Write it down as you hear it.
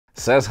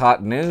Says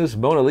hot news,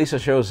 Mona Lisa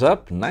shows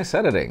up, nice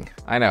editing.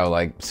 I know,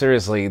 like,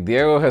 seriously,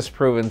 Diego has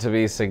proven to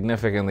be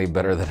significantly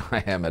better than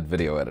I am at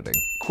video editing.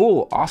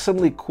 Cool,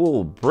 awesomely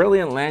cool,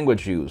 brilliant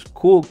language use,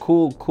 cool,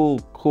 cool, cool,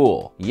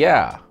 cool.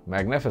 Yeah,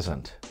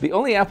 magnificent. The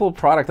only Apple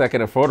product I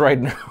can afford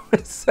right now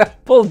is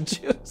apple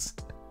juice.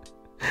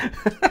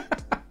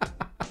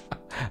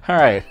 All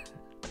right,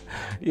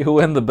 you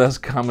win the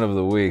best comment of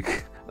the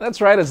week. That's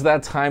right, it's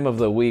that time of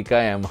the week.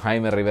 I am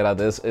Jaime Rivera,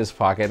 this is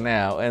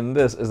Pocketnow, and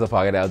this is the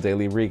Pocketnow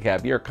Daily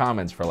Recap, your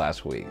comments for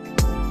last week.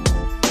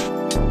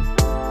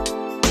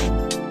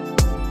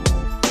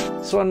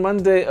 So on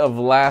Monday of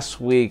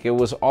last week, it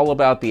was all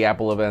about the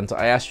Apple event.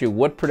 I asked you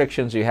what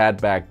predictions you had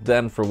back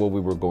then for what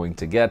we were going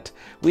to get.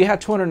 We had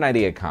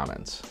 298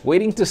 comments.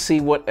 Waiting to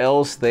see what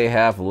else they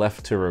have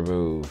left to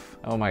remove.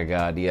 Oh my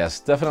God, yes,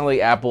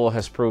 definitely Apple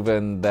has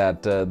proven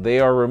that they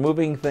are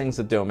removing things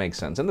that don't make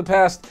sense. In the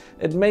past,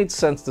 it made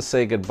sense to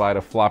say goodbye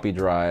to floppy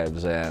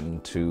drives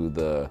and to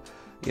the,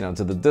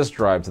 to the disk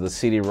drive, to the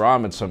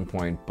CD-ROM at some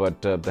point, but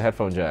the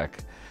headphone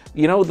jack.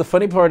 You know, the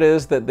funny part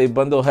is that they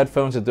bundle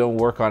headphones that don't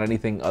work on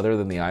anything other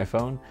than the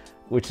iPhone,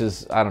 which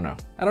is, I don't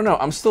know.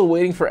 I'm still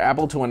waiting for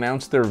Apple to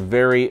announce their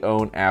very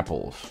own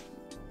apples.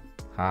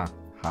 Ha,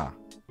 ha.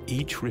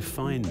 Each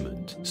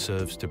refinement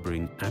serves to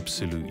bring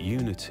absolute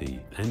unity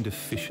and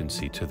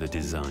efficiency to the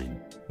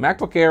design.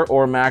 MacBook Air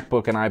or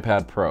MacBook and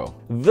iPad Pro.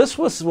 This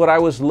was what I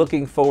was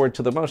looking forward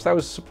to the most. I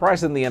was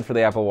surprised in the end for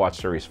the Apple Watch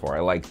Series 4. I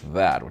like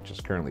that, which is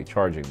currently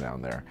charging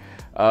down there.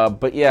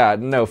 But yeah,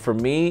 no, for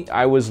me,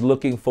 I was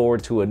looking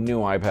forward to a new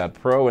iPad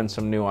Pro and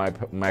some new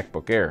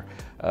MacBook Air.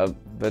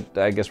 But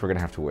I guess we're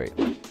gonna have to wait.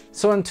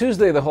 So on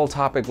Tuesday, the whole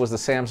topic was the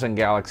Samsung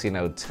Galaxy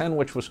Note 10,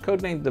 which was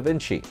codenamed Da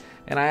Vinci.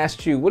 And I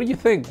asked you, what do you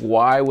think?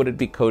 Why would it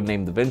be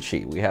codenamed Da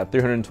Vinci? We had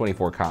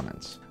 324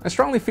 comments. I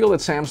strongly feel that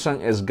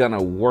Samsung is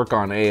gonna work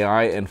on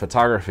AI in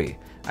photography.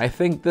 I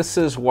think this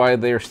is why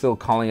they're still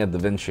calling it Da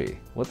Vinci.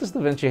 What does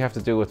Da Vinci have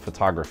to do with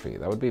photography?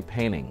 That would be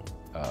painting,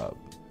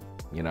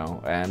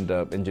 and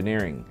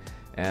engineering,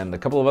 and a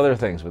couple of other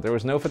things, but there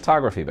was no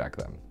photography back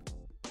then.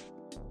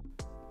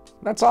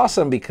 That's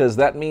awesome because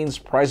that means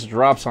price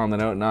drops on the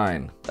Note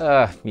 9.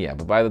 Yeah,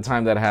 but by the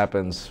time that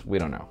happens, we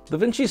don't know. Da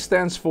Vinci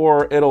stands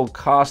for it'll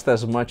cost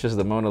as much as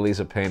the Mona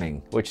Lisa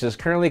painting, which is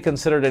currently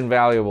considered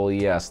invaluable.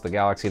 Yes, the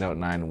Galaxy Note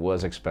 9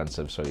 was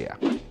expensive, so yeah.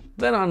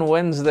 Then on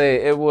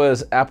Wednesday, it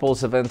was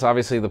Apple's event.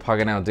 Obviously, the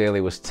Pocketnow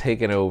Daily was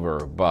taken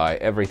over by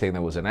everything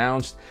that was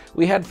announced.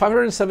 We had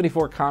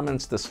 574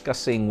 comments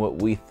discussing what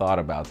we thought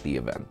about the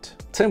event.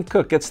 Tim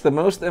Cook, it's the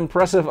most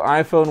impressive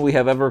iPhone we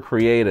have ever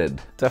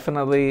created.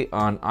 Definitely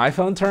on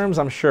iPhone terms,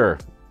 I'm sure.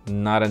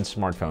 Not in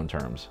smartphone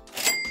terms.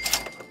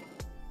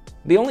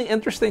 The only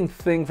interesting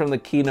thing from the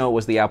keynote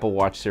was the Apple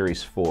Watch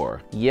Series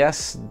 4.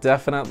 Yes,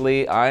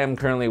 definitely, I am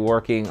currently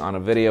working on a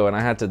video and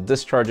I had to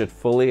discharge it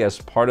fully as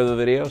part of the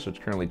video, so it's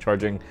currently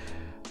charging.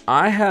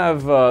 I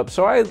have,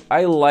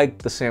 I like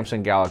the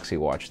Samsung Galaxy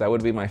Watch. That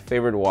would be my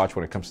favorite watch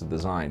when it comes to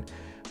design.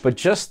 But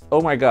just,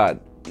 oh my God,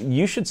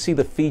 you should see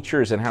the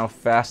features and how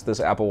fast this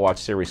Apple Watch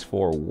Series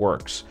 4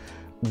 works.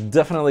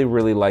 Definitely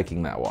really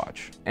liking that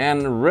watch.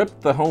 And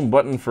rip the home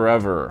button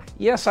forever.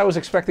 Yes, I was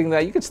expecting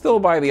that. You could still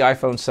buy the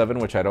iPhone 7,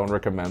 which I don't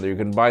recommend, or you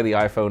can buy the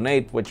iPhone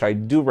 8, which I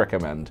do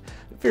recommend.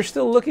 If you're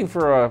still looking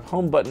for a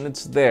home button,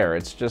 it's there.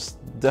 It's just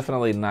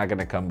definitely not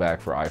gonna come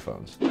back for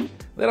iPhones.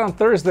 Then on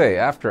Thursday,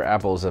 after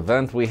Apple's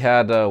event, we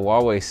had a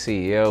Huawei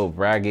CEO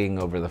bragging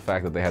over the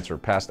fact that they had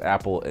surpassed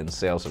Apple in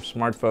sales of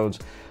smartphones.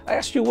 I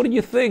asked you, what did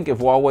you think if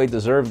Huawei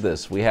deserved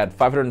this? We had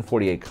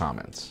 548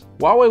 comments.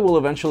 Huawei will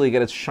eventually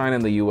get its shine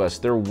in the US.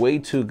 They're way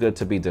too good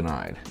to be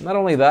denied. Not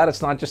only that,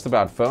 it's not just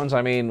about phones.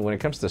 I mean, when it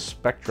comes to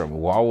Spectrum,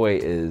 Huawei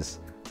is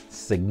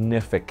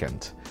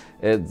significant.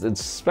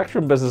 Its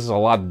Spectrum business is a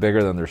lot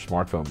bigger than their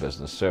smartphone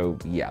business, so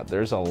yeah,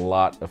 there's a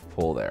lot of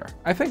pull there.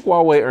 I think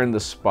Huawei earned the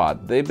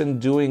spot. They've been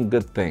doing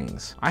good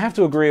things. I have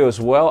to agree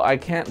as well, I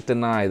can't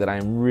deny that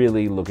I'm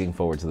really looking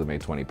forward to the Mate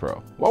 20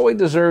 Pro. Huawei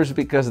deserves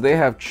because they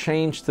have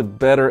changed to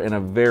better in a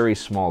very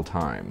small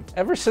time.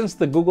 Ever since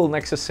the Google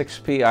Nexus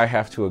 6P, I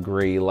have to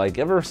agree, like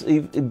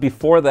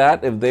before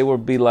that, if they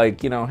would be like,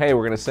 hey,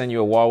 we're gonna send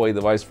you a Huawei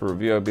device for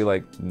review, I'd be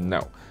like,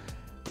 no.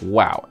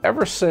 Wow,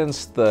 ever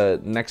since the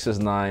Nexus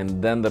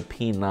 9, then the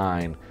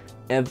P9,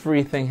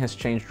 everything has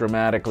changed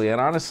dramatically, and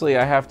honestly,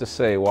 I have to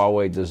say,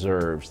 Huawei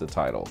deserves the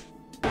title.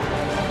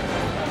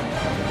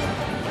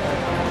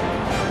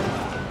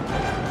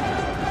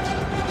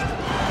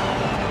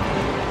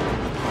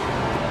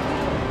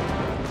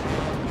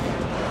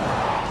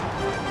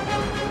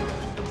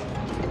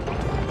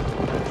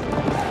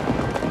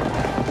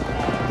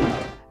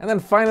 And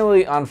then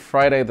finally, on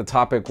Friday, the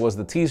topic was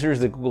the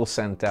teasers that Google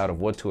sent out of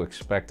what to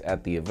expect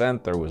at the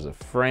event. There was a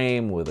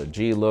frame with a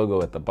G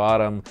logo at the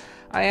bottom.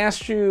 I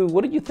asked you,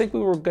 what did you think we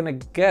were gonna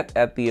get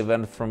at the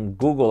event from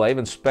Google? I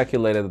even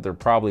speculated that there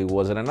probably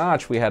wasn't a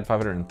notch. We had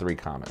 503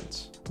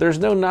 comments. There's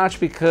no notch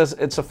because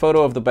it's a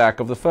photo of the back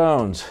of the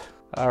phones.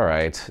 All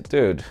right,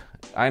 dude.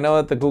 I know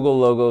that the Google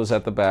logo is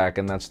at the back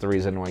and that's the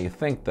reason why you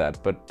think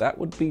that, but that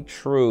would be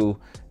true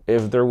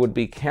if there would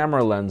be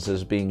camera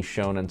lenses being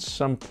shown at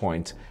some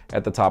point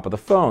at the top of the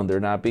phone.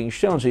 They're not being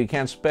shown, so you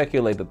can't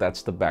speculate that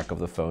that's the back of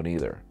the phone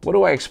either. What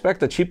do I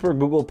expect? A cheaper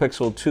Google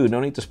Pixel 2, no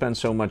need to spend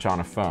so much on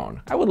a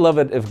phone. I would love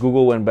it if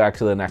Google went back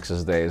to the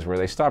Nexus days where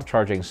they stopped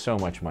charging so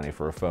much money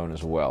for a phone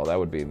as well. That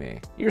would be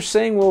me. You're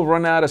saying we'll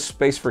run out of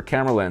space for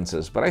camera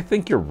lenses, but I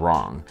think you're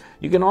wrong.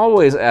 You can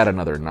always add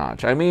another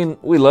notch. I mean,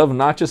 we love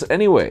notches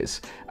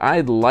anyways.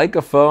 I'd like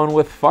a phone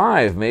with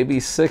 5, maybe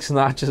 6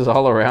 notches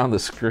all around the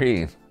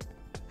screen.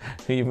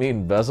 You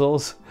mean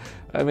bezels?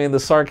 I mean, the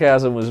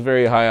sarcasm was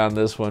very high on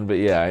this one, but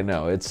yeah, I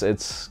know. It's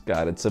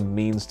a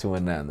means to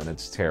an end, and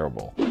it's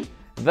terrible.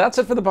 That's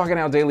it for the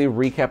Pocketnow Daily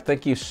Recap.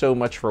 Thank you so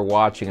much for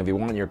watching. If you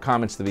want your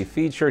comments to be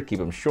featured, keep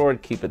them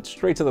short, keep it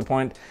straight to the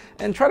point,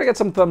 and try to get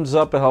some thumbs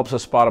up. It helps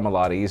us spot them a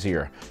lot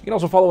easier. You can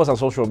also follow us on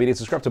social media.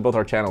 Subscribe to both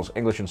our channels,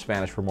 English and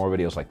Spanish, for more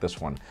videos like this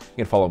one. You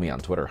can follow me on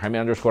Twitter,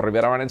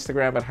 Jaime_Rivera, on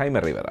Instagram at Jaime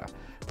Rivera.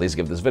 Please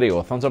give this video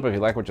a thumbs up if you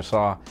like what you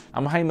saw.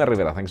 I'm Jaime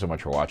Rivera. Thanks so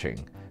much for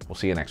watching. We'll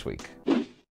see you next week.